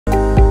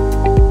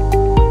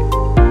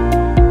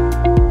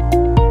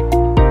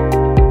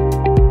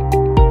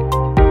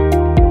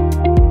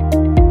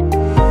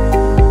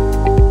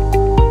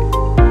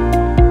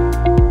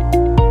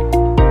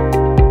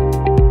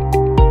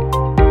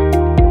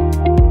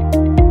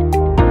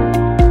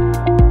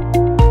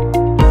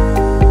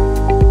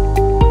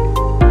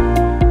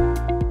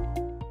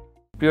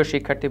প্রিয়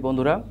শিক্ষার্থী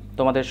বন্ধুরা,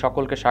 তোমাদের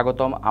সকলকে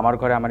স্বাগতম আমার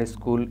ঘরে আমার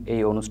স্কুল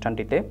এই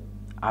অনুষ্ঠানটিতে।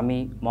 আমি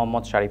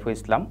মোহাম্মদ শারিফুল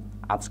ইসলাম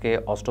আজকে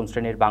অষ্টম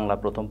শ্রেণীর বাংলা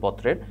প্রথম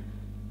পত্রের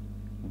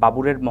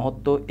বাবুরের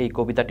মহত্ব এই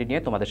কবিতাটি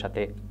নিয়ে তোমাদের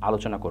সাথে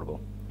আলোচনা করব।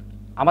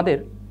 আমাদের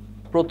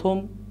প্রথম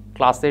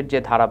ক্লাসের যে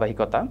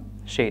ধারাবাহিকতা,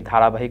 সেই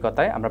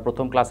ধারাবাহিকতায় আমরা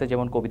প্রথম ক্লাসে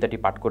যেমন কবিতাটি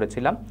পাঠ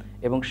করেছিলাম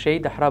এবং সেই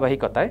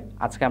ধারাবাহিকতায়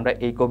আজকে আমরা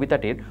এই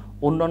কবিতাটির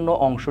অন্যান্য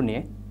অংশ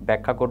নিয়ে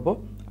ব্যাখ্যা করব,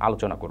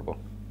 আলোচনা করব।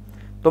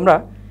 তোমরা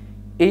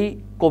এই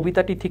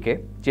কবিতাটি থেকে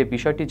যে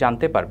বিষয়টি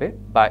জানতে পারবে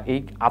বা এই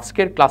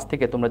আজকের ক্লাস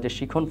থেকে তোমরা যে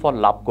শিখন ফল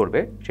লাভ করবে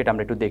সেটা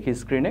আমরা একটু দেখি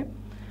স্ক্রিনে।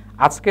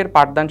 আজকের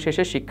পাঠদান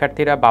শেষে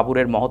শিক্ষার্থীরা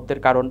বাবুরের মহত্বের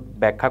কারণ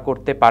ব্যাখ্যা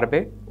করতে পারবে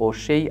ও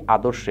সেই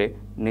আদর্শে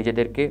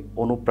নিজেদেরকে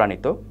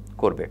অনুপ্রাণিত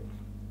করবে।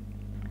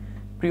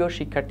 প্রিয়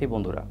শিক্ষার্থী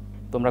বন্ধুরা,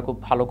 তোমরা খুব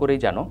ভালো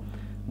করেই জানো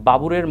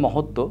বাবুরের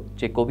মহত্ব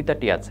যে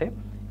কবিতাটি আছে,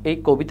 এই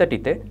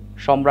কবিতাটিতে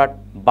সম্রাট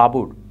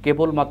বাবুর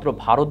কেবলমাত্র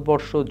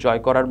ভারতবর্ষ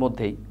জয় করার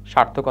মধ্যেই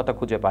সার্থকতা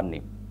খুঁজে পাননি।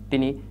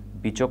 তিনি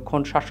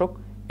বিচক্ষণ শাসক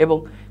এবং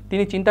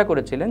তিনি চিন্তা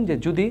করেছিলেন যে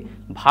যদি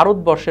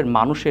ভারতবর্ষের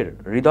মানুষের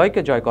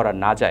হৃদয়কে জয় করা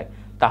না যায়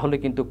তাহলে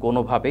কিন্তু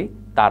কোনোভাবেই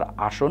তার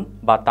আসন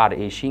বা তার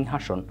এই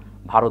সিংহাসন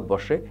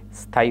ভারতবর্ষে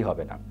স্থায়ী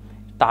হবে না।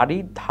 তারই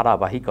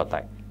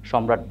ধারাবাহিকতায়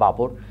সম্রাট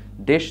বাবর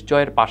দেশ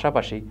জয়ের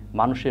পাশাপাশি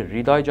মানুষের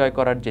হৃদয় জয়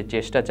করার যে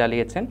চেষ্টা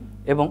চালিয়েছেন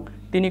এবং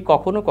তিনি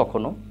কখনো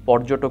কখনো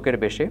পর্যটকের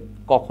বেশে,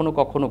 কখনো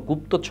কখনো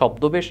গুপ্ত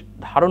ছদ্মবেশ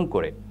ধারণ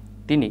করে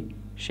তিনি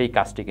সেই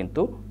কাজটি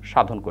কিন্তু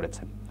সাধন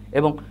করেছেন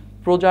এবং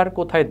প্রজার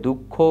কোথায়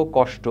দুঃখ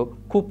কষ্ট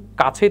খুব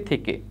কাছে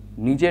থেকে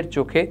নিজের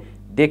চোখে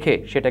দেখে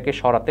সেটাকে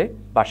সরাতে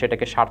বা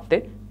সেটাকে সারতে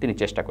তিনি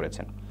চেষ্টা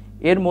করেছেন।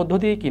 এর মধ্য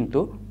দিয়েই কিন্তু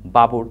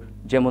বাবুর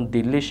যেমন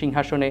দিল্লির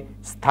সিংহাসনে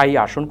স্থায়ী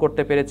আসন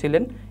করতে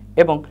পেরেছিলেন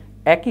এবং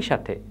একই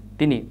সাথে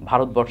তিনি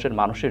ভারতবর্ষের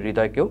মানুষের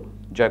হৃদয়কেও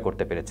জয়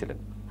করতে পেরেছিলেন।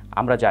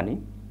 আমরা জানি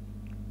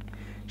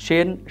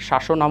সেন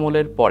শাসন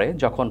আমলের পরে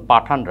যখন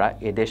পাঠানরা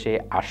এদেশে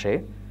আসে,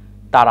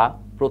 তারা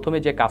প্রথমে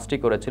যে কাজটি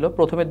করেছিল,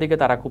 প্রথমের দিকে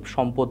তারা খুব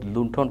সম্পদ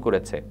লুণ্ঠন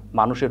করেছে,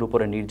 মানুষের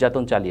উপরে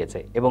নির্যাতন চালিয়েছে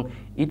এবং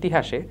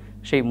ইতিহাসে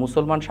সেই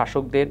মুসলমান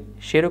শাসকদের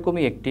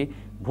সেরকমই একটি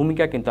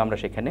ভূমিকা কিন্তু আমরা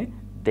সেখানে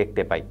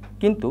দেখতে পাই।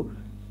 কিন্তু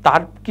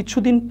তার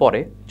কিছুদিন পরে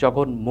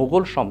যখন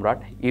মুঘল সম্রাট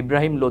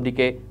ইব্রাহিম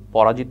লোদিকে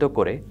পরাজিত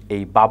করে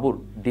এই বাবুর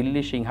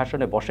দিল্লি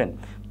সিংহাসনে বসেন,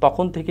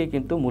 তখন থেকেই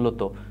কিন্তু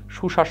মূলত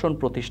সুশাসন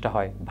প্রতিষ্ঠা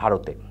হয়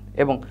ভারতে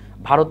এবং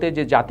ভারতে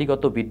যে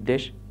জাতিগত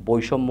বিদ্বেষ,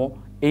 বৈষম্য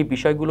এই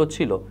বিষয়গুলো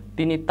ছিল,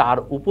 তিনি তার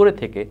উপরে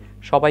থেকে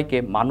সবাইকে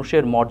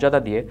মানুষের মর্যাদা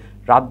দিয়ে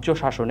রাজ্য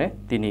শাসনে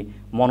তিনি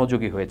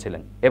মনোযোগী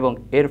হয়েছিলেন এবং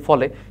এর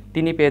ফলে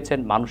তিনি পেয়েছেন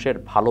মানুষের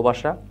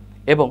ভালোবাসা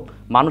এবং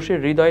মানুষের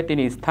হৃদয়ে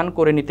তিনি স্থান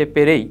করে নিতে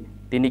পেরেই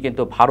তিনি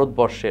কিন্তু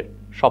ভারতবর্ষের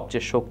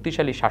সবচেয়ে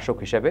শক্তিশালী শাসক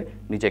হিসেবে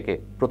নিজেকে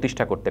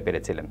প্রতিষ্ঠা করতে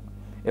পেরেছিলেন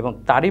এবং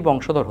তারই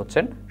বংশধর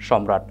হচ্ছেন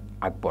সম্রাট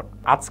আকবর।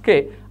 আজকে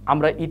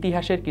আমরা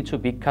ইতিহাসের কিছু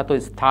বিখ্যাত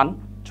স্থান,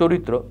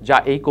 চরিত্র যা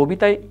এই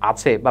কবিতায়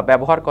আছে বা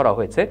ব্যবহার করা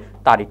হয়েছে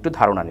তার একটু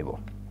ধারণা নেব।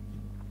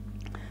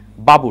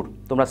 বাবুর,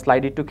 তোমরা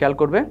স্লাইড একটু খেয়াল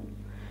করবে।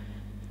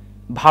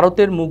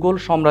 ভারতের মুঘল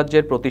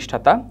সাম্রাজ্যের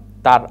প্রতিষ্ঠাতা,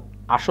 তার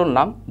আসল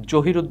নাম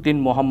জহিরুদ্দিন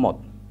মোহাম্মদ।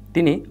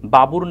 তিনি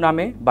বাবুর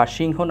নামে বা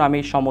সিংহ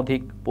নামেই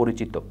সমধিক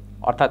পরিচিত,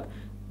 অর্থাৎ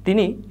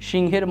তিনি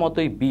সিংহের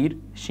মতোই বীর,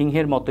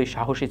 সিংহের মতোই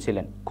সাহসী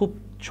ছিলেন। খুব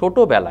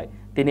ছোটবেলায়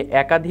তিনি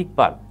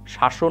একাধিকবার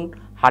শাসন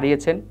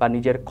হারিয়েছেন বা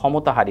নিজের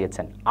ক্ষমতা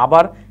হারিয়েছেন,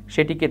 আবার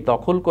সেটিকে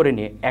দখল করে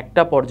নিয়ে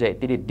একটা পর্যায়ে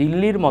তিনি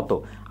দিল্লির মতো,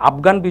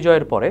 আফগান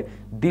বিজয়ের পরে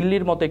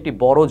দিল্লির মতো একটি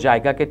বড়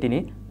জায়গাকে তিনি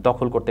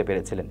দখল করতে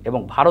পেরেছিলেন এবং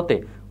ভারতে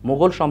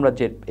মুঘল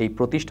সাম্রাজ্যের এই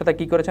প্রতিষ্ঠাতা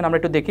কী করেছেন আমরা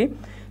একটু দেখি।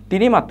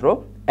 তিনি মাত্র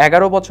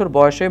 11 বছর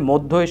বয়সে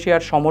মধ্য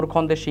এশিয়ার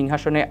সমরখন্দের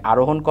সিংহাসনে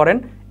আরোহণ করেন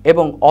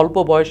এবং অল্প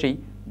বয়সেই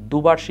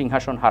দুবার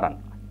সিংহাসন হারান।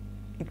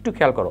 একটু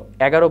খেয়াল করো,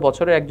 11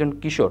 বছরের একজন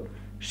কিশোর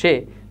সে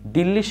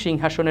দিল্লির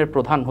সিংহাসনের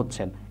প্রধান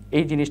হচ্ছেন,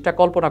 এই জিনিসটা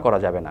কল্পনা করা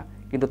যাবে না।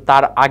 কিন্তু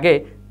তার আগে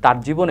তার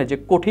জীবনে যে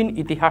কঠিন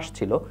ইতিহাস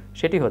ছিল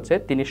সেটি হচ্ছে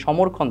তিনি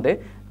সমরখন্দে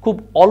খুব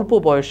অল্প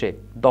বয়সে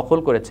দখল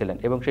করেছিলেন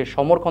এবং সেই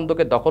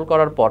সমরখন্দকে দখল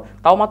করার পর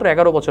তাও মাত্র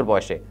 11 বছর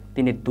বয়সে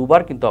তিনি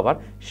দুবার কিন্তু আবার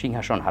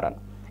সিংহাসন হারান।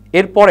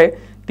 এরপরে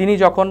তিনি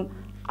যখন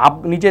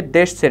নিজের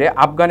দেশ ছেড়ে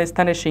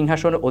আফগানিস্তানের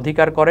সিংহাসনে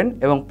অধিকার করেন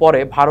এবং পরে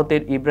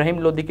ভারতের ইব্রাহিম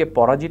লোদিকে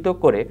পরাজিত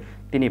করে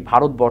তিনি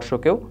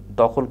ভারতবর্ষকেও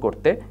দখল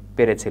করতে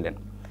পেরেছিলেন।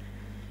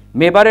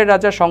 মেবারের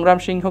রাজা সংগ্রাম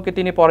সিংহকে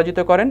তিনি পরাজিত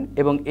করেন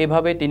এবং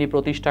এভাবে তিনি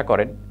প্রতিষ্ঠা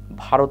করেন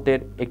ভারতের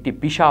একটি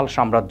বিশাল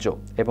সাম্রাজ্য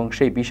এবং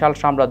সেই বিশাল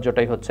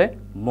সাম্রাজ্যটাই হচ্ছে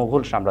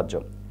মুঘল সাম্রাজ্য।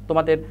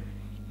 তোমাদের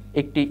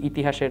একটি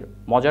ইতিহাসের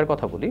মজার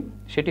কথা বলি,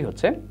 সেটি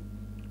হচ্ছে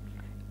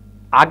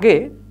আগে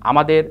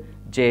আমাদের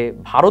যে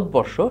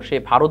ভারতবর্ষ,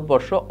 সেই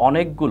ভারতবর্ষ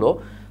অনেকগুলো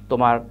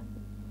তোমার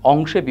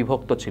অংশে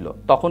বিভক্ত ছিল।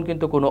 তখন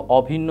কিন্তু কোনো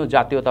অভিন্ন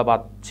জাতীয়তাবাদ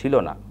ছিল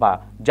না বা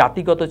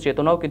জাতিগত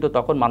চেতনাও কিন্তু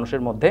তখন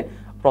মানুষের মধ্যে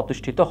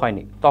প্রতিষ্ঠিত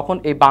হয়নি। তখন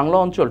এই বাংলা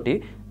অঞ্চলটি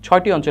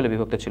 6টি অঞ্চলে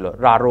বিভক্ত ছিল: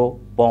 রাঢ়,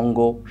 বঙ্গ,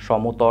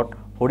 সমতট,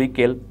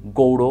 হরিকেল,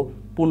 গৌড়,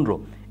 পুন্ড্র।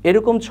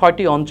 এরকম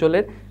 6টি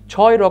অঞ্চলের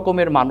 6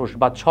 রকমের মানুষ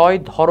বা 6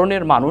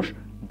 ধরনের মানুষ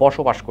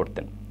বসবাস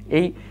করতেন।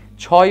 এই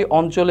 6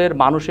 অঞ্চলের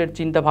মানুষের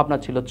চিন্তাভাবনা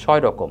ছিল 6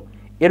 রকম।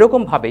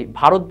 এরকমভাবেই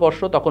ভারতবর্ষ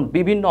তখন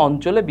বিভিন্ন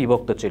অঞ্চলে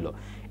বিভক্ত ছিল।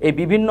 এই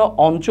বিভিন্ন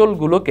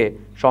অঞ্চলগুলোকে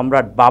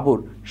সম্রাট বাবুর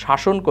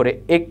শাসন করে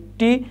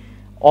একটি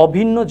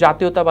অভিন্ন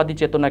জাতীয়তাবাদী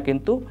চেতনা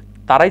কিন্তু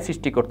তারাই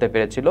সৃষ্টি করতে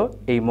পেরেছিল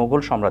এই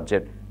মোগল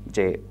সাম্রাজ্যের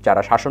যে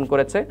যারা শাসন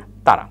করেছে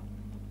তারা।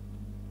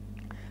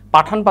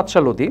 পাঠান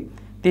বাদশাহ লোদি,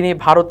 তিনি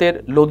ভারতের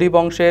লোদি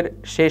বংশের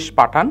শেষ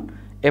পাঠান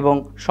এবং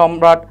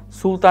সম্রাট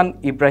সুলতান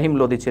ইব্রাহিম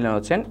লোদি ছিলেন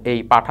হচ্ছেন এই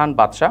পাঠান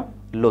বাদশাহ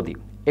লোদি।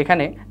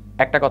 এখানে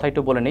একটা কথা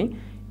একটু বলে নেই,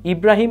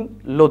 ইব্রাহিম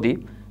লোদি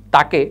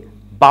তাকে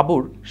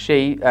বাবুর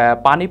সেই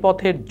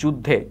পানিপথের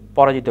যুদ্ধে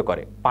পরাজিত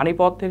করে।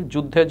 পানিপথের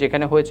যুদ্ধে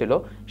যেখানে হয়েছিল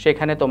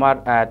সেখানে তোমার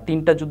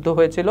 3টা যুদ্ধ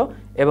হয়েছিল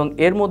এবং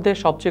এর মধ্যে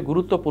সবচেয়ে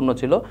গুরুত্বপূর্ণ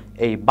ছিল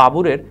এই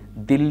বাবুরের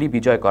দিল্লি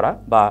বিজয় করা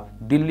বা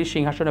দিল্লি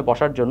সিংহাসনে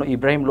বসার জন্য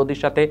ইব্রাহিম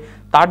লোদির সাথে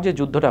তার যে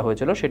যুদ্ধটা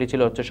হয়েছিল সেটি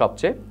ছিল হচ্ছে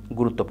সবচেয়ে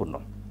গুরুত্বপূর্ণ।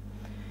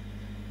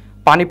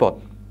 পানিপথ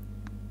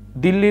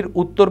দিল্লির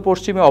উত্তর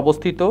পশ্চিমে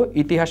অবস্থিত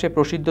ইতিহাসে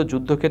প্রসিদ্ধ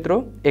যুদ্ধক্ষেত্র।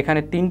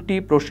 এখানে 3টি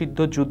প্রসিদ্ধ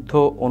যুদ্ধ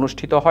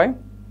অনুষ্ঠিত হয়।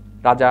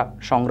 রাজা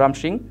সংগ্রাম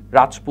সিং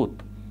রাজপুত,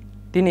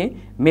 তিনি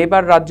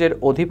মেবার রাজ্যের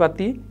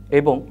অধিপতি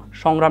এবং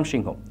সংগ্রাম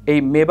সিংহ, এই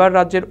মেবার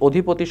রাজ্যের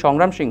অধিপতি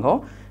সংগ্রাম সিংহ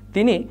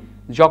তিনি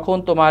যখন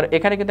তোমার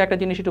এখানে কিন্তু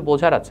একটা জিনিস একটু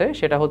বোঝার আছে,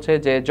 সেটা হচ্ছে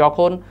যে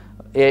যখন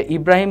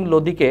ইব্রাহিম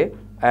লোদিকে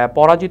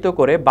পরাজিত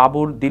করে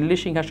বাবুর দিল্লি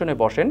সিংহাসনে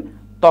বসেন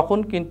তখন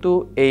কিন্তু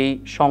এই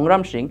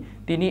সংগ্রাম সিং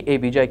তিনি এই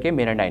বিজয়কে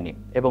মেনে নেয়নি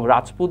এবং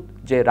রাজপুত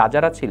যে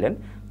রাজারা ছিলেন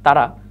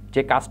তারা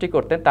যে কাজটি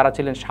করতেন তারা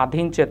ছিলেন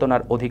স্বাধীন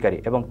চেতনার অধিকারী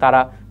এবং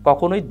তারা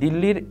কখনোই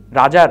দিল্লির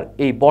রাজার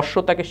এই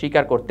বর্ষতাকে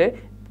স্বীকার করতে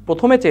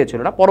প্রথমে চেয়েছিল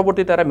না,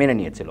 পরবর্তীতে তারা মেনে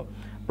নিয়েছিল,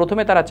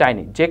 প্রথমে তারা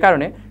চায়নি। যে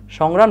কারণে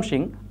সংগ্রাম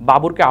সিং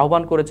বাবুরকে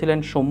আহ্বান করেছিলেন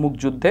সম্মুখ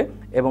যুদ্ধে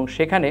এবং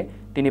সেখানে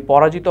তিনি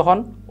পরাজিত হন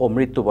ও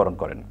মৃত্যুবরণ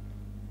করেন।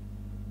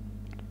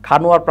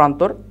 খানোয়ার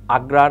প্রান্তর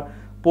আগ্রার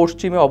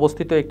পশ্চিমে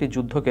অবস্থিত একটি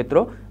যুদ্ধক্ষেত্র,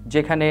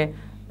 যেখানে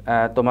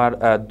তোমার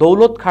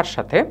দৌলত খাঁর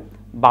সাথে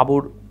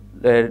বাবুর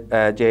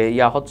যে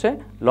হচ্ছে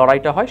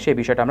লড়াইটা হয় সেই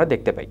বিষয়টা আমরা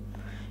দেখতে পাই।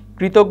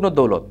 কৃতজ্ঞ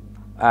দৌলত,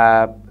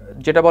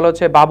 যেটা বলা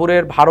হচ্ছে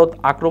বাবুরের ভারত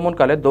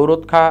আক্রমণকালে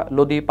দৌলত খাঁ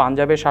লোদি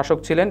পাঞ্জাবের শাসক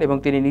ছিলেন এবং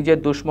তিনি নিজের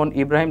দুশ্মন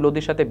ইব্রাহিম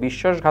লোদির সাথে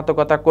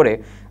বিশ্বাসঘাতকতা করে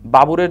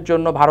বাবুরের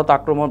জন্য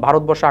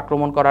ভারতবর্ষ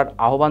আক্রমণ করার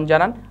আহ্বান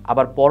জানান।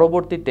 আবার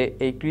পরবর্তীতে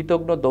এই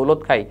কৃতজ্ঞ দৌলত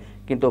খাঁই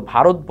কিন্তু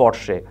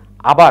ভারতবর্ষে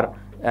আবার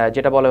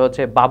যেটা বলা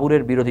হচ্ছে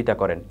বাবুরের বিরোধিতা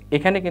করেন।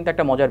 এখানে কিন্তু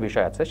একটা মজার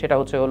বিষয় আছে, সেটা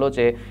হলো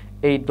যে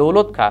এই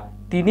দৌলত খাঁ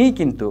তিনিই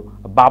কিন্তু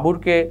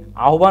বাবুরকে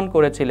আহ্বান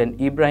করেছিলেন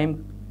ইব্রাহিম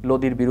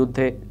লোদির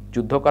বিরুদ্ধে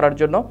যুদ্ধ করার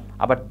জন্য,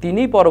 আবার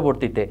তিনিই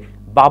পরবর্তীতে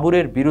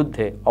বাবুরের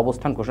বিরুদ্ধে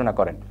অবস্থান ঘোষণা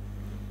করেন।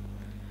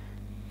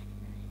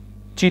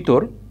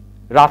 চিতোর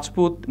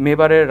রাজপুত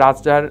মেবারের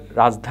রাজার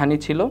রাজধানী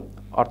ছিল,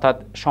 অর্থাৎ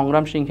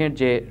সংগ্রাম সিংহের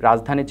যে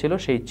রাজধানী ছিল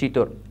সেই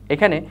চিতোর।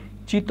 এখানে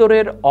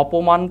চিতোরের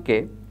অপমানকে,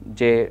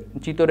 যে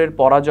চিতোরের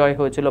পরাজয়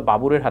হয়েছিল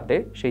বাবুরের হাতে,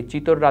 সেই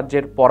চিতোর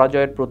রাজ্যের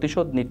পরাজয়ের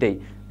প্রতিশোধ নিতেই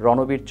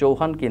রণবীর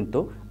চৌহান কিন্তু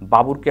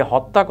বাবুরকে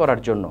হত্যা করার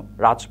জন্য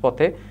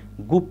রাজপথে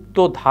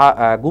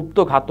গুপ্ত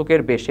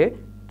ঘাতকের বেশে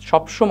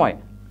সবসময়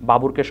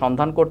বাবুরকে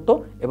সন্ধান করত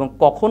এবং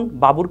কখন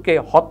বাবুরকে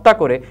হত্যা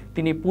করে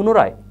তিনি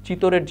পুনরায়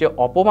চিতোরের যে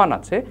অপমান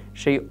আছে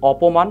সেই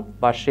অপমান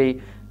বা সেই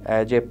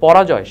যে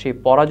পরাজয়, সেই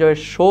পরাজয়ের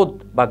শোধ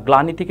বা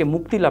গ্লানি থেকে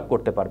মুক্তি লাভ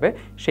করতে পারবে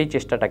সেই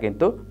চেষ্টাটা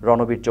কিন্তু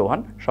রণবীর চৌহান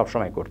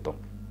সবসময় করত।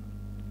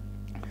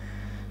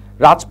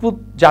 রাজপুত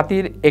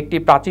জাতির একটি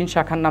প্রাচীন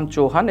শাখার নাম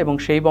চৌহান এবং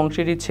সেই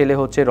বংশেরই ছেলে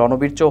হচ্ছে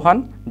রণবীর চৌহান,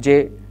 যে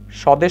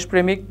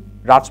স্বদেশপ্রেমিক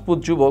রাজপুত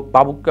যুবক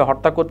বাবুকে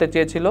হত্যা করতে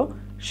চেয়েছিল,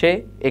 সে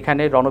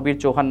এখানে রণবীর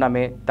চৌহান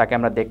নামে তাকে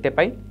আমরা দেখতে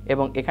পাই।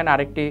 এবং এখানে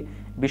আরেকটি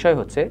বিষয়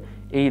হচ্ছে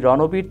এই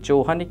রণবীর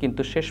চৌহানই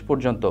কিন্তু শেষ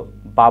পর্যন্ত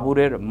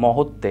বাবুরের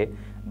মহত্বে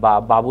বা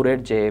বাবুরের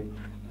যে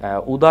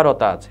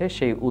উদারতা আছে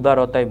সেই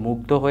উদারতায়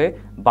মুগ্ধ হয়ে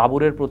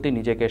বাবুরের প্রতি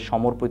নিজেকে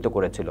সমর্পিত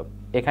করেছিল।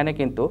 এখানে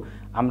কিন্তু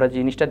আমরা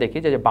জিনিসটা দেখি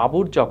যে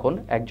বাবুর যখন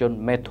একজন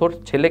মেথর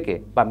ছেলেকে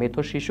বা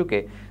মেথর শিশুকে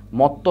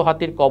মত্ত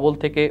হাতির কবল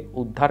থেকে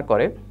উদ্ধার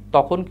করে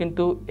তখন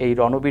কিন্তু এই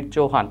রণবীর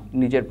চৌহান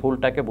নিজের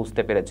ভুলটাকে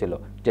বুঝতে পেরেছিল,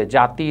 যে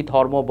জাতি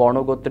ধর্ম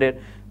বর্ণগোত্রের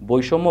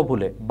বৈষম্য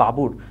ভুলে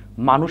বাবুর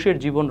মানুষের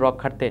জীবন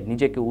রক্ষার্থে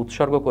নিজেকে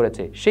উৎসর্গ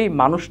করেছে, সেই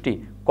মানুষটি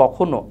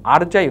কখনো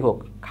আর যাই হোক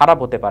খারাপ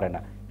হতে পারে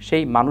না।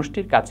 সেই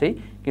মানুষটির কাছেই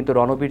কিন্তু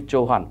রণবীর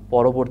চৌহান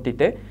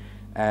পরবর্তীতে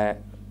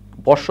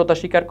বর্ষতা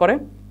স্বীকার করে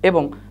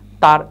এবং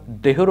তার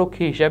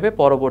দেহরক্ষী হিসেবে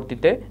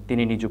পরবর্তীতে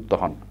তিনি নিযুক্ত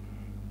হন।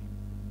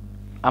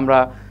 আমরা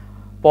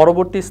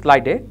পরবর্তী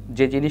স্লাইডে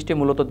যে জিনিসটি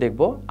মূলত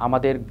দেখব,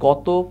 আমাদের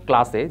গত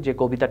ক্লাসে যে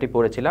কবিতাটি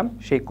পড়েছিলাম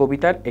সেই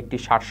কবিতার একটি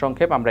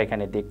সারসংক্ষেপ আমরা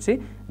এখানে দেখছি,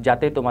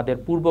 যাতে তোমাদের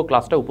পূর্ব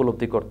ক্লাসটা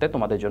উপলব্ধি করতে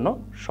তোমাদের জন্য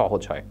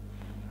সহজ হয়।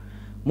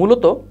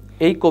 মূলত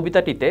এই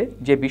কবিতাটিতে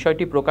যে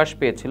বিষয়টি প্রকাশ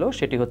পেয়েছিল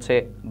সেটি হচ্ছে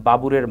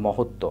বাবুরের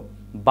মহত্ব।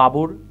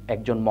 বাবুর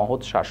একজন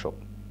মহৎ শাসক,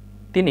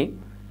 তিনি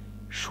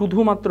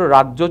শুধুমাত্র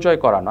রাজ্য জয়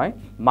করা নয়,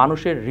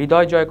 মানুষের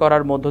হৃদয় জয়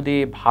করার মধ্য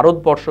দিয়ে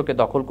ভারতবর্ষকে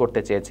দখল করতে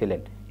চেয়েছিলেন।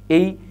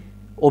 এই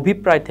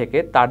অভিপ্রায় থেকে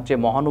তার যে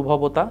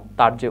মহানুভবতা,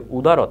 তার যে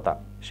উদারতা,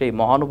 সেই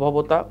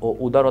মহানুভবতা ও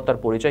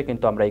উদারতার পরিচয়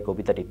কিন্তু আমরা এই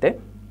কবিতাটিতে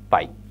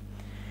পাই।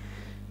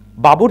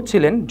 বাবুর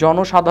ছিলেন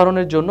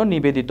জনসাধারণের জন্য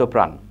নিবেদিত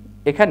প্রাণ।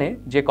 এখানে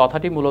যে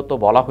কথাটি মূলত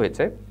বলা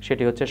হয়েছে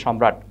সেটি হচ্ছে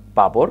সম্রাট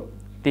বাবর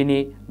তিনি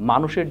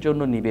মানুষের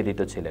জন্য নিবেদিত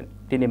ছিলেন,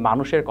 তিনি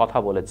মানুষের কথা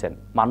বলেছেন,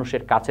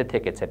 মানুষের কাছে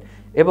থেকেছেন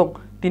এবং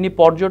তিনি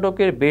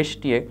পর্যটকের বেশ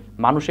নিয়ে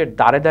মানুষের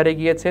দ্বারে দ্বারে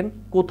গিয়েছেন।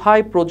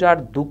 কোথায় প্রজার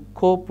দুঃখ,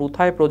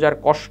 কোথায় প্রজার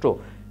কষ্ট,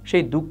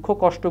 সেই দুঃখ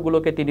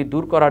কষ্টগুলোকে তিনি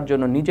দূর করার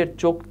জন্য নিজের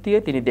চোখ দিয়ে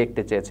তিনি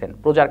দেখতে চেয়েছেন,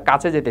 প্রজার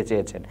কাছে যেতে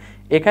চেয়েছেন।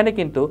 এখানে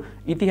কিন্তু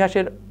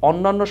ইতিহাসের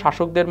অন্যান্য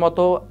শাসকদের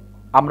মতো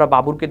আমরা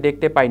বাবুরকে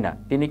দেখতে পাই না।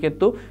 তিনি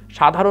কিন্তু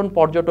সাধারণ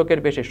পর্যটকের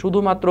বেশে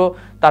শুধুমাত্র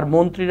তার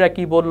মন্ত্রীরা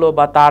কি বলল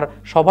বা তার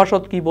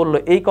সভাসদ কি বলল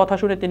এই কথা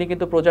শুনে তিনি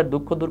কিন্তু প্রজার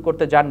দুঃখ দূর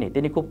করতে যাননি।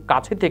 তিনি খুব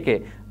কাছে থেকে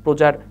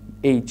প্রজার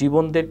এই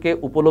জীবনদেরকে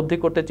উপলব্ধি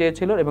করতে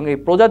চেয়েছিল এবং এই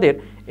প্রজাদের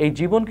এই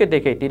জীবনকে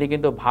দেখে তিনি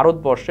কিন্তু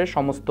ভারতবর্ষের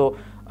সমস্ত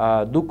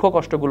দুঃখ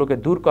কষ্টগুলোকে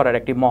দূর করার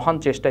একটি মহান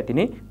চেষ্টায়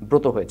তিনি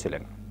ব্রত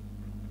হয়েছিলেন।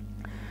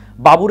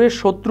 বাবুরের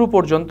শত্রু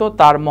পর্যন্ত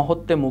তার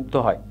মহত্বে মুগ্ধ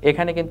হয়।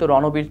 এখানে কিন্তু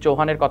রণবীর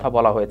চৌহানের কথা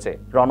বলা হয়েছে।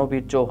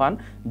 রণবীর চৌহান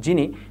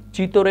যিনি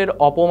চিতোরের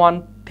অপমান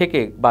থেকে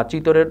বা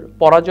চিতোরের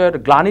পরাজয়ের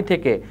গ্লানি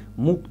থেকে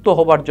মুক্ত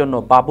হবার জন্য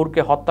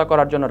বাবুরকে হত্যা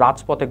করার জন্য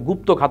রাজপথে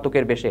গুপ্ত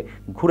ঘাতকের বেশে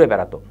ঘুরে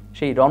বেড়াতো,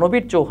 সেই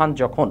রণবীর চৌহান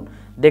যখন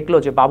দেখলো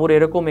যে বাবুর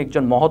এরকম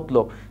একজন মহৎ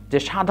লোক যে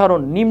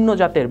সাধারণ নিম্ন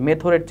জাতের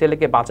মেথরের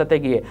ছেলেকে বাঁচাতে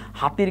গিয়ে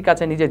হাতির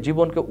কাছে নিজের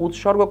জীবনকে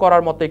উৎসর্গ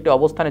করার মতো একটি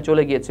অবস্থানে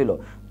চলে গিয়েছিল,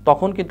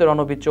 তখন কিন্তু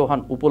রণবীর চৌহান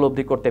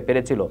উপলব্ধি করতে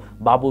পেরেছিল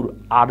বাবুর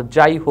আর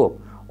যাই হোক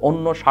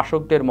অন্য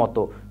শাসকদের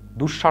মতো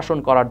দুঃশাসন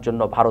করার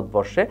জন্য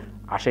ভারতবর্ষে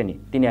আসেনি।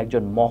 তিনি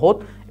একজন মহৎ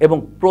এবং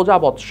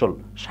প্রজাবৎসল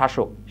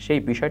শাসক, সেই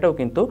বিষয়টাও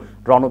কিন্তু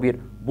রণবীর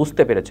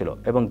বুঝতে পেরেছিল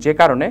এবং যে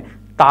কারণে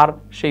তার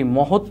সেই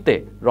মহত্বে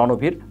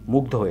রণবীর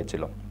মুগ্ধ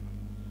হয়েছিল।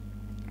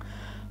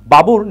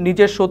 বাবুর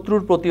নিজের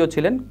শত্রুর প্রতিও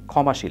ছিলেন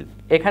ক্ষমাশীল।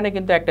 এখানে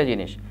কিন্তু একটা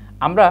জিনিস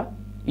আমরা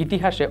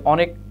ইতিহাসে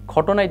অনেক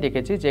ঘটনাই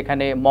দেখেছি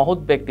যেখানে মহৎ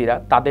ব্যক্তিরা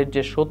তাদের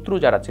যে শত্রু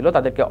যারা ছিল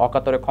তাদেরকে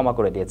অকাতরে ক্ষমা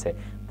করে দিয়েছে।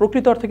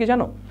 প্রকৃত অর্থে কি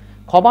জানো,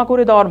 ক্ষমা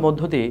করে দেওয়ার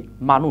মধ্য দিয়ে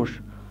মানুষ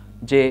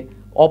যে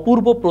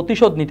অপূর্ব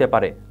প্রতিশোধ নিতে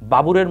পারে,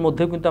 বাবুরের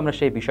মধ্যেও কিন্তু আমরা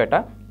সেই বিষয়টা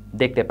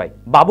দেখতে পাই।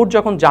 বাবুর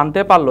যখন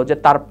জানতে পারলো যে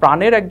তার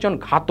প্রাণের একজন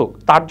ঘাতক,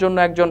 তার জন্য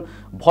একজন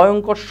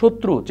ভয়ঙ্কর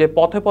শত্রু যে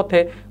পথে পথে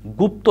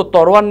গুপ্ত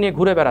তরোয়ার নিয়ে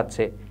ঘুরে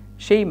বেড়াচ্ছে,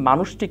 সেই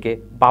মানুষটিকে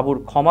বাবুর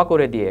ক্ষমা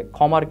করে দিয়ে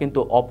ক্ষমার কিন্তু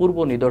অপূর্ব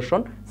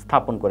নিদর্শন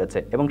স্থাপন করেছে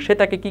এবং সে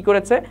তাকে কি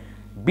করেছে,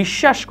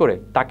 বিশ্বাস করে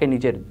তাকে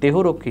নিজের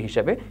দেহরক্ষী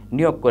হিসেবে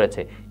নিয়োগ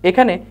করেছে।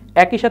 এখানে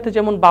একই সাথে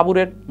যেমন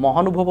বাবুরের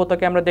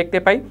মহানুভবতাকে আমরা দেখতে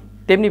পাই,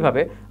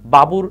 তেমনিভাবে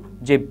বাবুর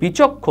যে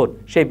বিচক্ষণ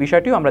সেই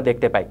বিষয়টিও আমরা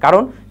দেখতে পাই,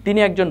 কারণ তিনি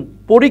একজন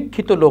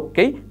পরীক্ষিত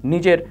লোককেই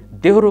নিজের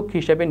দেহরক্ষী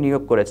হিসেবে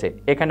নিয়োগ করেছে।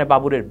 এখানে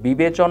বাবুরের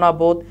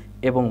বিবেচনাবোধ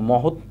এবং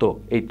মহত্ব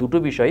এই দুটো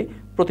বিষয়ই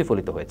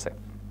প্রতিফলিত হয়েছে।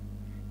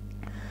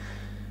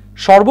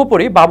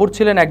 সর্বোপরি বাবুর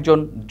ছিলেন একজন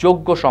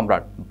যোগ্য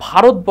সম্রাট।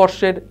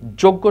 ভারতবর্ষের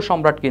যোগ্য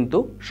সম্রাট কিন্তু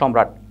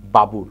সম্রাট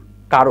বাবুর,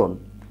 কারণ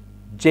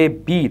যে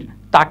বীর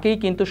তাকেই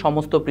কিন্তু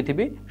সমস্ত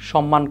পৃথিবী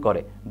সম্মান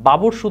করে।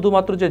 বাবুর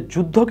শুধুমাত্র যে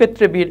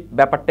যুদ্ধক্ষেত্রে বীর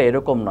ব্যাপারটা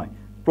এরকম নয়,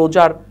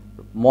 প্রজার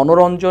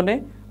মনোরঞ্জনে,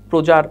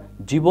 প্রজার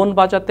জীবন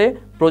বাঁচাতে,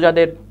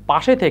 প্রজাদের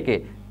পাশে থেকে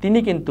তিনি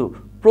কিন্তু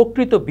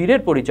প্রকৃত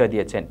বীরের পরিচয়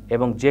দিয়েছেন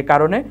এবং যে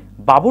কারণে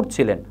বাবুর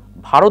ছিলেন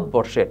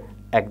ভারতবর্ষের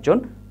একজন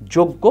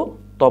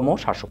যোগ্যতম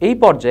শাসক। এই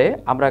পর্যায়ে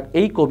আমরা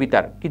এই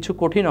কবিতার কিছু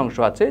কঠিন অংশ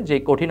আছে, যে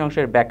কঠিন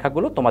অংশের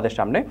ব্যাখ্যাগুলো তোমাদের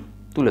সামনে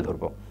তুলে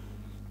ধরব।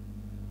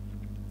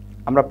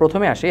 আমরা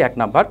প্রথমে আসি 1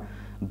 নাম্বার,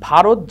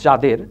 ভারত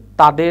যাদের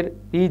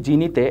তাদেরই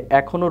যিনিতে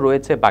এখনো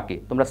রয়েছে বাকি।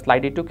 তোমরা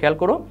স্লাইড একটু খেয়াল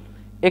করো।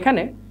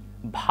 এখানে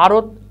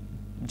ভারত,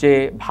 যে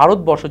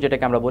ভারতবর্ষ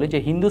যেটাকে আমরা বলি যে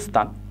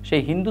হিন্দুস্তান,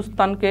 সেই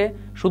হিন্দুস্তানকে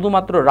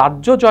শুধুমাত্র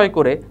রাজ্য জয়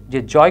করে যে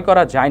জয়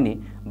করা যায়নি,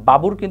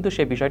 বাবুর কিন্তু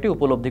সে বিষয়টি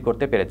উপলব্ধি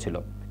করতে পেরেছিল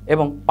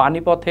এবং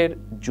পানিপথের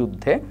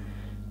যুদ্ধে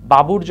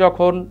বাবুর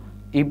যখন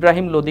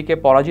ইব্রাহিম লোদিকে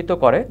পরাজিত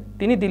করে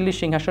তিনি দিল্লির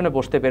সিংহাসনে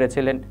বসতে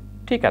পেরেছিলেন,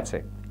 ঠিক আছে।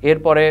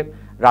 এরপরে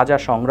রাজা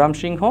সংগ্রাম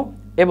সিংহ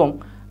এবং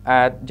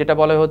যেটা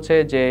বলে হচ্ছে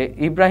যে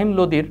ইব্রাহিম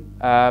লোদির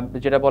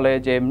যেটা বলে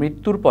যে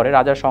মৃত্যুর পরে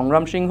রাজা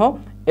সংগ্রাম সিংহ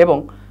এবং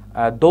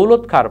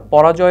দৌলত খাঁর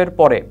পরাজয়ের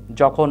পরে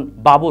যখন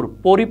বাবুর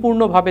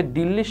পরিপূর্ণভাবে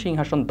দিল্লি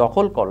সিংহাসন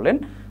দখল করলেন,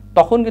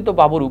 তখন কিন্তু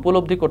বাবুর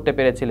উপলব্ধি করতে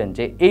পেরেছিলেন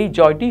যে এই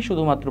জয়টি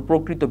শুধুমাত্র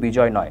প্রকৃত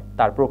বিজয় নয়,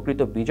 তার প্রকৃত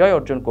বিজয়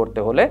অর্জন করতে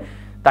হলে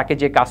তাকে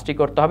যে কাজটি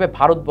করতে হবে,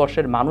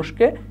 ভারতবর্ষের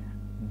মানুষকে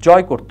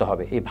জয় করতে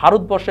হবে। এই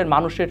ভারতবর্ষের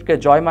মানুষকে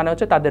জয় মানে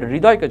হচ্ছে তাদের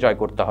হৃদয়কে জয়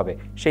করতে হবে।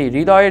 সেই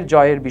হৃদয়ের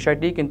জয়ের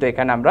বিষয়টি কিন্তু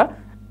এখানে আমরা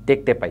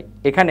দেখতে পাই।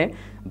 এখানে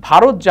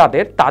ভারত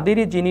যাদের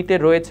তাদেরই যিনিতে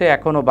রয়েছে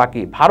এখনো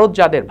বাকি। ভারত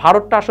যাদের,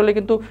 ভারতটা আসলে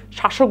কিন্তু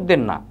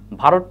শাসকদের না,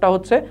 ভারতটা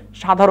হচ্ছে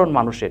সাধারণ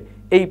মানুষের।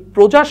 এই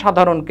প্রজা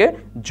সাধারণকে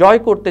জয়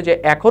করতে যে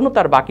এখনো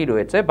তার বাকি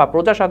রয়েছে বা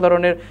প্রজা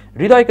সাধারণের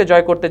হৃদয়কে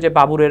জয় করতে যে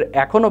বাবুরের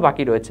এখনো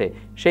বাকি রয়েছে,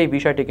 সেই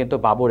বিষয়টি কিন্তু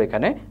বাবুর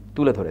এখানে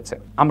তুলে ধরেছে।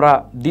 আমরা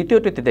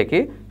দ্বিতীয়টিতে দেখি,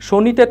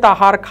 শনিতে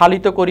তাহার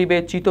খালিত করিবে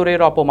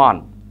চিতরের অপমান।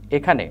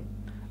 এখানে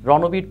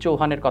রণবীর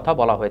চৌহানের কথা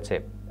বলা হয়েছে।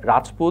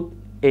 রাজপুত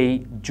এই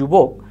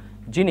যুবক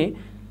যিনি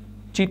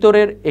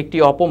চিতরের একটি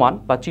অপমান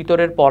বা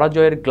চিতরের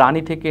পরাজয়ের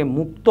গ্লানি থেকে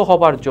মুক্ত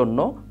হবার জন্য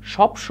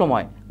সব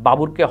সময়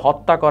বাবুরকে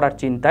হত্যা করার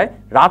চিন্তায়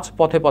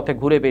রাজপথে পথে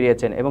ঘুরে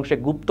বেরিয়েছেন এবং সে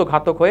গুপ্ত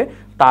ঘাতক হয়ে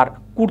তার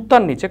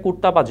কুর্তার নিচে,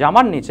 কুর্তা বা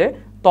জামার নিচে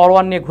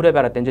তরোয়ার নিয়ে ঘুরে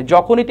বেড়াতেন, যে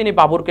যখনই তিনি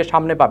বাবুরকে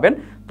সামনে পাবেন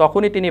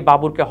তখনই তিনি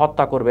বাবুরকে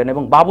হত্যা করবেন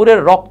এবং বাবুরের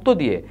রক্ত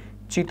দিয়ে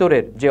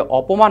চিতরের যে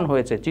অপমান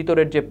হয়েছে,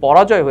 চিতরের যে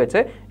পরাজয় হয়েছে,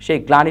 সেই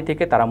গ্লানি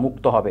থেকে তারা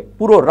মুক্ত হবে,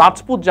 পুরো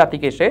রাজপুত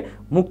জাতিকে সে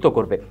মুক্ত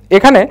করবে।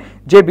 এখানে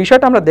যে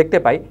বিষয়টা আমরা দেখতে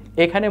পাই,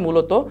 এখানে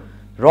মূলত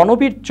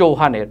রণবীর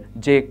চৌহানের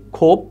যে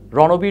ক্ষোভ,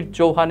 রণবীর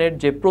চৌহানের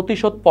যে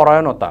প্রতিশোধ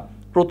পরায়ণতা,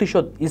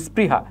 প্রতিশোধ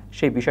স্পৃহা,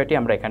 সেই বিষয়টি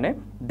আমরা এখানে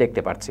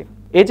দেখতে পাচ্ছি।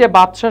 এই যে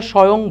বাদশাহ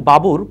স্বয়ং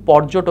বাবুর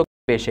পর্যটক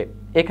বেশে,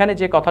 এখানে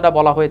যে কথাটা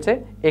বলা হয়েছে,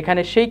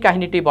 এখানে সেই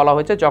কাহিনীটি বলা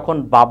হয়েছে যখন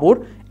বাবুর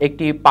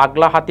একটি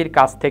পাগলা হাতির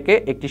কাছ থেকে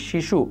একটি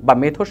শিশু বা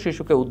মেথর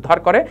শিশুকে উদ্ধার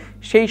করে,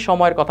 সেই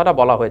সময়ের কথাটা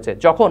বলা হয়েছে,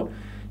 যখন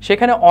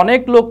সেখানে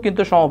অনেক লোক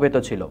কিন্তু সমবেত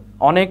ছিল।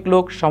 অনেক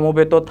লোক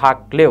সমবেত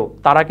থাকলেও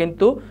তারা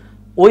কিন্তু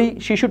ওই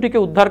শিশুটিকে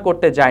উদ্ধার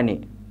করতে যায়নি।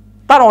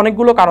 তার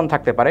অনেকগুলো কারণ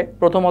থাকতে পারে।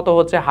 প্রথমত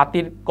হচ্ছে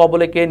হাতির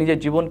কবলে কে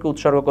নিজের জীবনকে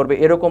উৎসর্গ করবে,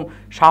 এরকম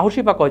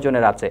সাহসী বা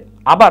কয়জনের আছে।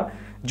 আবার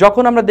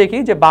যখন আমরা দেখি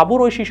যে বাবুর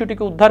ওই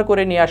শিশুটিকে উদ্ধার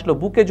করে নিয়ে আসলো,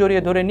 বুকে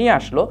জড়িয়ে ধরে নিয়ে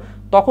আসলো,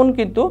 তখন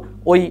কিন্তু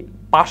ওই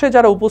পাশে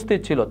যারা উপস্থিত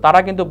ছিল তারা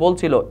কিন্তু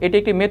বলছিল, এটি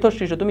একটি মেথর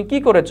শিশু, তুমি কি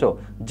করেছো,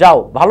 যাও,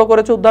 ভালো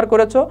করেছো, উদ্ধার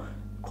করেছো,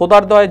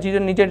 খোদার দয়ায়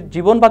নিজের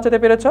জীবন বাঁচাতে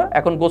পেরেছ,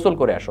 এখন গোসল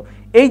করে আসো।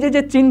 এই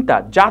যে চিন্তা,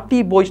 জাতি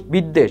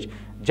বিদ্বেষ,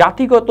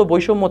 জাতিগত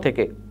বৈষম্য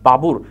থেকে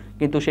বাবুর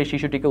কিন্তু সেই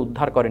শিশুটিকে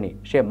উদ্ধার করেনি।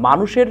 সে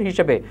মানুষের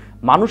হিসেবে,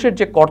 মানুষের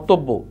যে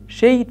কর্তব্য,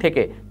 সেই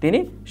থেকে তিনি,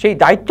 সেই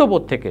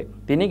দায়িত্ববোধ থেকে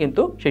তিনি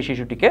কিন্তু সেই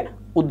শিশুটিকে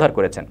উদ্ধার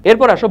করেছেন।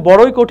 এরপর আসো,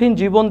 বড়ই কঠিন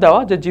জীবন দেওয়া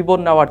যে জীবন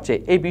নেওয়ার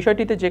চেয়ে, এই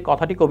বিষয়টিতে যে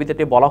কথাটি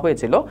কবিতাটি বলা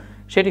হয়েছিল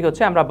সেটি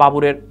হচ্ছে আমরা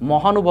বাবুরের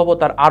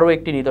মহানুভবতার আরও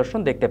একটি নিদর্শন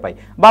দেখতে পাই।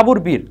 বাবুর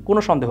বীর,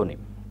 কোনো সন্দেহ নেই,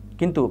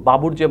 কিন্তু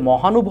বাবুর যে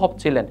মহানুভব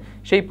ছিলেন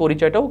সেই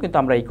পরিচয়টাও কিন্তু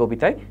আমরা এই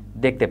কবিতায়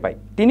দেখতে পাই।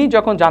 তিনি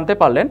যখন জানতে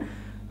পারলেন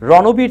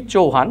রণবীর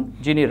চৌহান,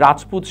 যিনি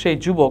রাজপুত সেই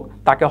যুবক,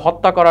 তাকে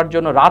হত্যা করার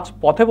জন্য রাজ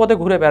পথে পথে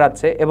ঘুরে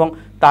বেড়াচ্ছে এবং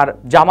তার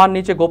জামার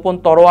নিচে গোপন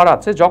তরোয়ার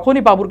আছে,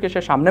 যখনই বাবুরকে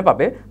সে সামনে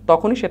পাবে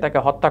তখনই সে তাকে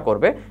হত্যা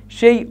করবে,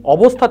 সেই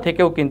অবস্থা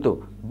থেকেও কিন্তু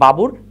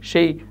বাবুর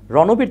সেই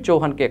রণবীর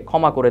চৌহানকে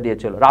ক্ষমা করে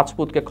দিয়েছিল,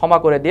 রাজপুতকে ক্ষমা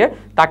করে দিয়ে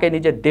তাকে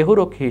নিজের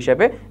দেহরক্ষী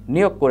হিসেবে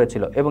নিয়োগ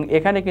করেছিল। এবং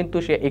এখানে কিন্তু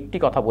সে একটি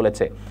কথা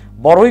বলেছে,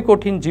 বড়ই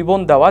কঠিন জীবন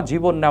দেওয়া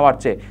জীবন নেওয়ার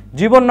চেয়ে।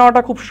 জীবন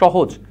নেওয়াটা খুব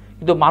সহজ,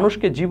 কিন্তু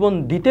মানুষকে জীবন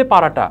দিতে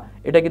পারাটা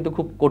এটা কিন্তু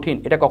খুব কঠিন,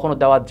 এটা কখনো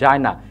দেওয়া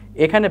যায় না।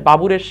 এখানে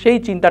বাবুরের সেই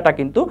চিন্তাটা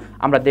কিন্তু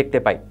আমরা দেখতে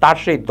পাই, তার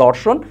সেই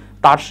দর্শন,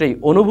 তার সেই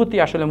অনুভূতি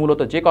আসলে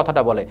মূলত যে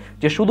কথাটা বলে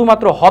যে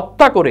শুধুমাত্র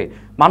হত্যা করে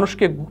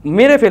মানুষকে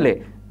মেরে ফেলে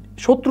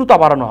শত্রুতা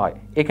বাড়ানো হয়,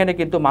 এখানে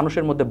কিন্তু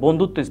মানুষের মধ্যে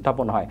বন্ধুত্ব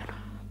স্থাপন হয়।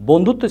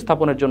 বন্ধুত্ব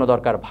স্থাপনের জন্য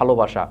দরকার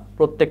ভালোবাসা,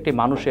 প্রত্যেকটি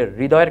মানুষের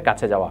হৃদয়ের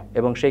কাছে যাওয়া,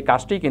 এবং সেই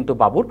কাজটি কিন্তু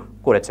বাবুর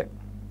করেছে।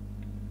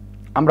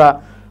 আমরা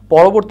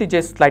পরবর্তী যে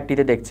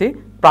স্লাইডটিতে দেখছি,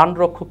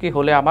 প্রাণরক্ষকই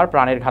হলে আমার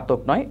প্রাণের ঘাতক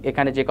নয়,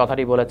 এখানে যে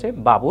কথাটি বলেছে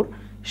বাবুর,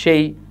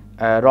 সেই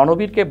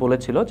রণবীরকে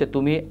বলেছিল যে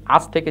তুমি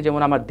আজ থেকে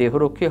যেমন আমার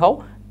দেহরক্ষী হও,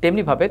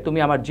 তেমনিভাবে তুমি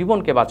আমার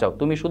জীবনকে বাঁচাও।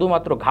 তুমি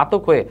শুধুমাত্র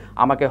ঘাতক হয়ে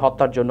আমাকে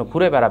হত্যার জন্য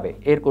ঘুরে বেড়াবে,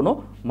 এর কোনো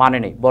মানে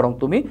নেই, বরং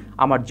তুমি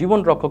আমার জীবন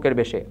রক্ষকের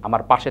বেশে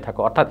আমার পাশে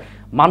থাকো। অর্থাৎ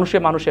মানুষে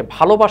মানুষে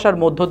ভালোবাসার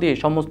মধ্য দিয়ে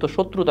সমস্ত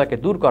শত্রুতাকে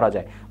দূর করা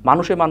যায়,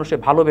 মানুষে মানুষে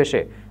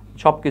ভালোবেসে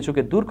সব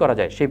কিছুকে দূর করা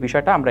যায়, সেই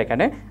বিষয়টা আমরা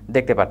এখানে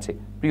দেখতে পাচ্ছি।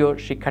 প্রিয়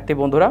শিক্ষার্থী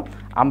বন্ধুরা,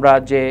 আমরা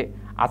যে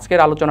আজকের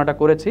আলোচনাটা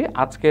করেছি,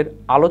 আজকের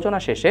আলোচনা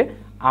শেষে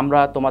আমরা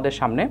তোমাদের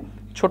সামনে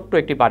ছোট্ট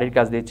একটি বাড়ির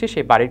কাজ দিচ্ছি।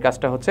 সেই বাড়ির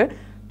কাজটা হচ্ছে,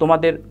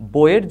 তোমাদের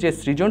বইয়ের যে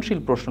সৃজনশীল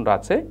প্রশ্নটা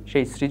আছে,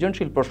 সেই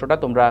সৃজনশীল প্রশ্নটা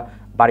তোমরা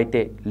বাড়িতে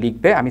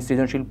লিখবে। আমি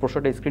সৃজনশীল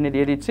প্রশ্নটা স্ক্রিনে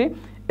দিয়ে দিচ্ছি,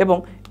 এবং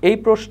এই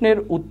প্রশ্নের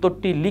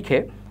উত্তরটি লিখে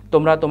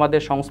তোমরা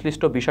তোমাদের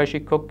সংশ্লিষ্ট বিষয়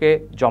শিক্ষককে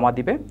জমা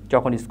দিবে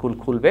যখন স্কুল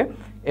খুলবে,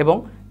 এবং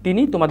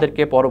তিনি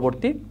তোমাদেরকে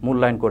পরবর্তী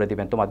মূল্যায়ন করে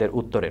দিবেন তোমাদের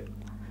উত্তরের।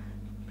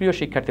 প্রিয়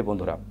শিক্ষার্থী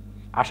বন্ধুরা,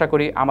 আশা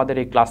করি আমাদের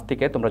এই ক্লাস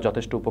থেকে তোমরা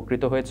যথেষ্ট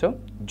উপকৃত হয়েছো।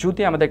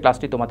 যদি আমাদের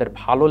ক্লাসটি তোমাদের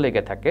ভালো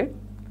লেগে থাকে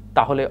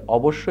তাহলে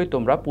অবশ্যই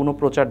তোমরা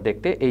পুনঃপ্রচার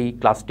দেখতে এই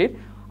ক্লাসটির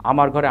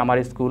আমার ঘরে আমার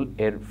স্কুল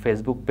এর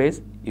Facebook page,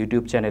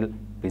 YouTube channel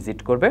visit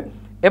করবে,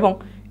 এবং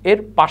এর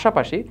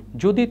পাশাপাশি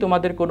যদি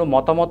তোমাদের কোনো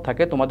মতামত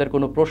থাকে, তোমাদের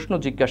কোনো প্রশ্ন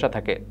জিজ্ঞাসা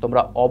থাকে,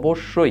 তোমরা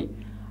অবশ্যই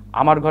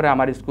আমার ঘরে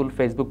আমার স্কুল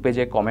ফেসবুক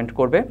পেজে কমেন্ট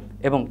করবে,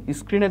 এবং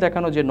স্ক্রিনে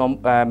দেখানো যে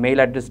মেইল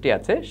অ্যাড্রেসটি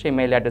আছে সেই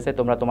মেইল অ্যাড্রেসে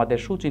তোমরা তোমাদের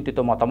সুচিন্তিত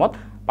মতামত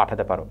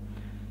পাঠাতে পারো।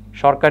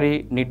 সরকারি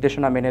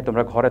নির্দেশনা মেনে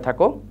তোমরা ঘরে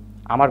থাকো,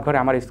 আমার ঘরে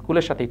আমার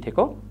স্কুলের সাথেই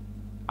থেকো।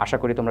 আশা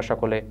করি তোমরা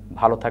সকলে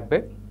ভালো থাকবে,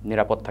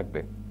 নিরাপদ থাকবে।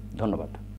 ধন্যবাদ।